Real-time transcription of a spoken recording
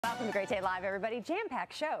Welcome to Great Day Live, everybody.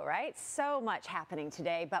 Jam-packed show, right? So much happening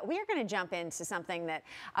today, but we are going to jump into something that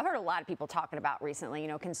I've heard a lot of people talking about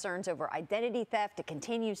recently, concerns over identity theft. It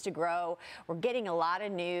continues to grow. We're getting a lot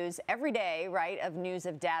of news every day, right, of news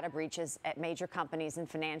of data breaches at major companies and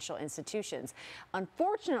financial institutions.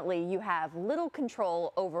 Unfortunately, you have little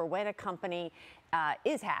control over when a company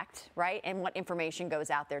is hacked, right, and what information goes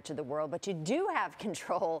out there to the world, but you do have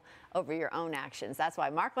control over your own actions. That's why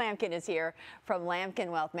Mark Lamkin is here from Lamkin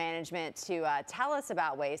Wealth Management to tell us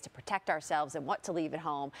about ways to protect ourselves and what to leave at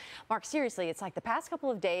home. Mark, seriously, it's like the past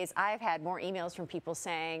couple of days I've had more emails from people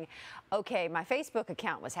saying, okay, my Facebook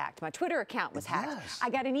account was hacked, my Twitter account was hacked, Yes. I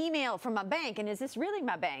got an email from my bank, and is this really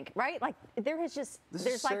my bank, right? Like there is just, This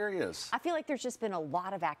there's is serious. I feel like there's just been a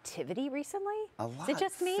lot of activity recently. A lot. Is it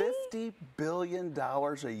just me? $50 billion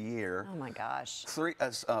a year. Oh my gosh.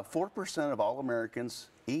 4% of all Americans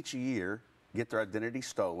each year get their identity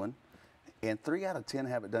stolen, and 3 out of 10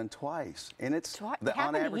 have it done twice. And it's on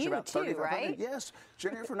average about 3,500. Right? Yes,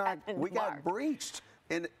 Jennifer and I, we got breached,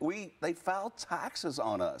 and they filed taxes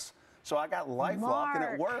on us. So I got LifeLock, and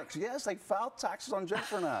it works. Yes, they filed taxes on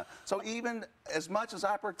Jennifer and I. So even as much as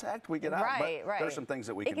I protect, we get out. Right, right. There's some things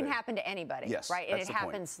that we can do. It can happen to anybody, yes, right? And it that's the point.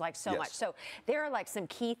 happens like so Yes. much. So there are like some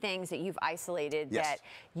key things that you've isolated Yes. that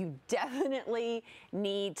you definitely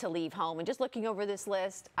need to leave home. And just looking over this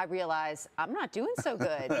list, I realize I'm not doing so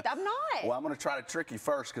good. I'm not. Well, I'm going to try to trick you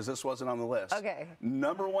first because this wasn't on the list. Okay.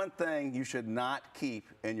 Number one thing you should not keep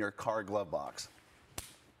in your car glove box.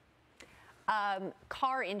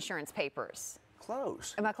 Car insurance papers.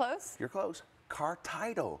 Close. Am I close? You're close. Car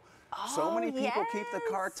title. So many people keep the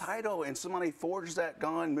car yes. title, and somebody forges that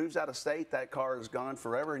gone, moves out of state, that car is gone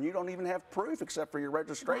forever, and you don't even have proof except for your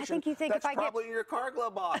registration. you think That's if I probably in your car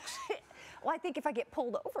glove box. Well, I think if I get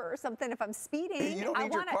pulled over or something, if I'm speeding, You don't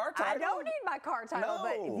need your car title? I don't need my car title, No.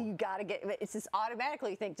 but you got to get, it's just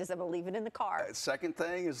automatically think, just I'm going to leave it in the car. Second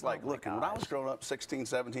thing is like, Oh my look, when I was gosh. growing up, 16,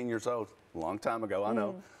 17 years old, a long time ago, I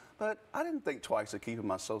know, but I didn't think twice of keeping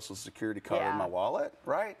my Social Security card in my wallet,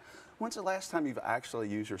 right? When's the last time you've actually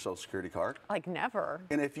used your Social Security card? Like never.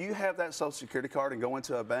 And if you have that Social Security card and go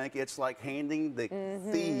into a bank, it's like handing the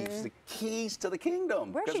thieves the keys to the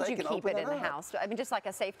kingdom. Where should you can keep open it in the up. house? I mean, just like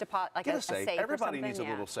a safe deposit, like Get a safe. safe or Everybody something? needs a Yeah.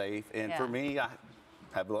 little safe. And Yeah. for me, I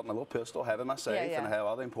have my little pistol, have in my safe, and I have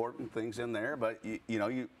all the important things in there. But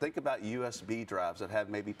you think about USB drives that have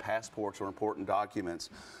maybe passports or important documents.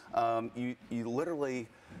 You literally.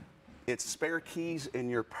 It's spare keys in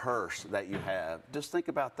your purse that you have. Just think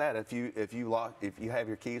about that. If you have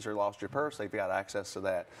your keys or lost your purse, they've got access to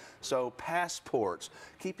that. So passports,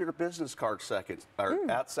 keep your business card second or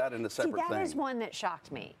outside in a separate thing. That is one that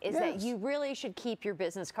shocked me. Is that you really should keep your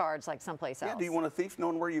business cards like someplace else. Yeah. Do you want a thief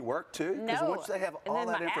knowing where you work too? Because once they have all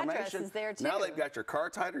that my address information, is there too. now they've got your car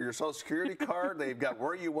title, your Social Security card. They've got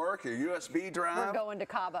where you work, your USB drive. We're going to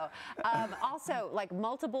Cabo. Also, like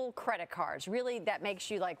multiple credit cards. Really, that makes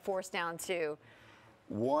you like forced down to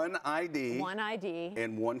one ID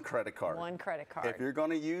and one credit card. One credit card. If you're going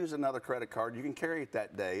to use another credit card, you can carry it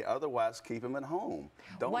that day. Otherwise, keep them at home.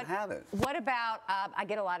 Don't have it. What about, I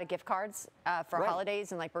get a lot of gift cards for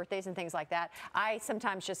holidays and like birthdays and things like that. I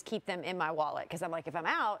sometimes just keep them in my wallet because I'm like, if I'm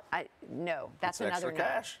out, no, that's It's another extra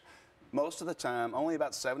cash. Most of the time, only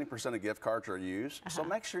about 70% of gift cards are used. So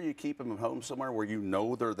make sure you keep them at home somewhere where you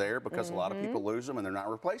know they're there, because a lot of people lose them and they're not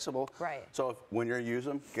replaceable. Right. So when you're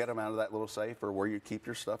using them, get them out of that little safe or where you keep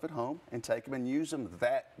your stuff at home and take them and use them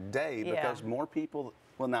that day, because more people,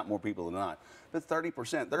 well, not more people than not, but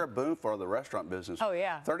 30%, they're a boom for the restaurant business. Oh,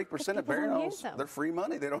 yeah. 30% of Barron's, they're free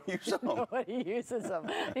money. They don't use them. Nobody uses them.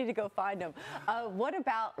 I need to go find them. What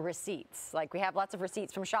about receipts? Like, we have lots of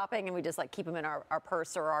receipts from shopping, and we just like keep them in our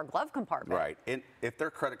purse or our glove compartment. Right. And if they're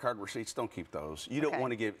credit card receipts, don't keep those. You don't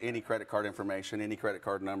want to give any credit card information, any credit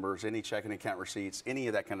card numbers, any checking account receipts, any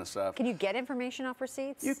of that kind of stuff. Can you get information off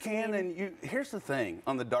receipts? You can, and here's the thing.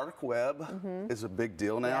 On the dark web is a big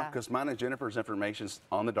deal now, because mine and Jennifer's information's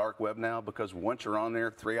on the dark web now, because once you're on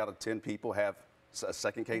there, 3 out of 10 people have a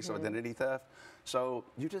second case of identity theft. So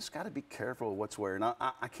you just got to be careful of what's where. And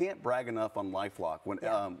I can't brag enough on LifeLock. When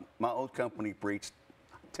my old company breached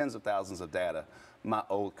tens of thousands of data, my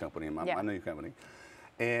old company and my new company.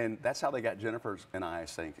 And that's how they got Jennifer's and I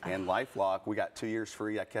think. And LifeLock, we got 2 years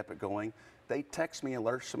free. I kept it going. They text me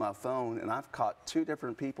alerts to my phone, and I've caught 2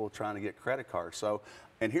 different people trying to get credit cards. So,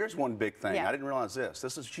 and here's one big thing. I didn't realize this.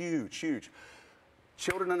 This is huge, huge.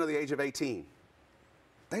 Children under the age of 18.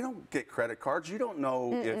 They don't get credit cards. You don't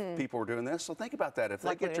know if people are doing this. So think about that. If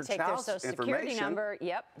they get your child's Social Security number,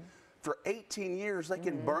 for 18 years, they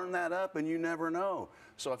can burn that up and you never know.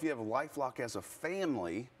 So if you have a LifeLock as a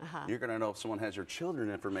family, you're going to know if someone has your children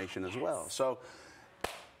information as well. So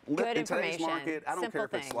Good in today's information. market, I don't Simple care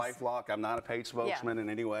if it's things. LifeLock. I'm not a paid spokesman in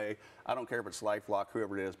any way. I don't care if it's LifeLock,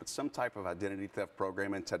 whoever it is, but some type of identity theft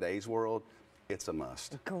program in today's world, it's a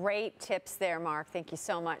must. Great tips there, Mark. Thank you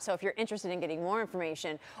so much. So if you're interested in getting more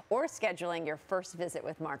information or scheduling your first visit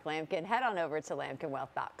with Mark Lamkin, head on over to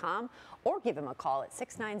lamkinwealth.com or give him a call at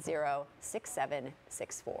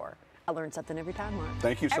 690-6764. I learn something every time, Mark.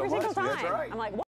 Thank you so every much. Single time. That's right. I'm like, what?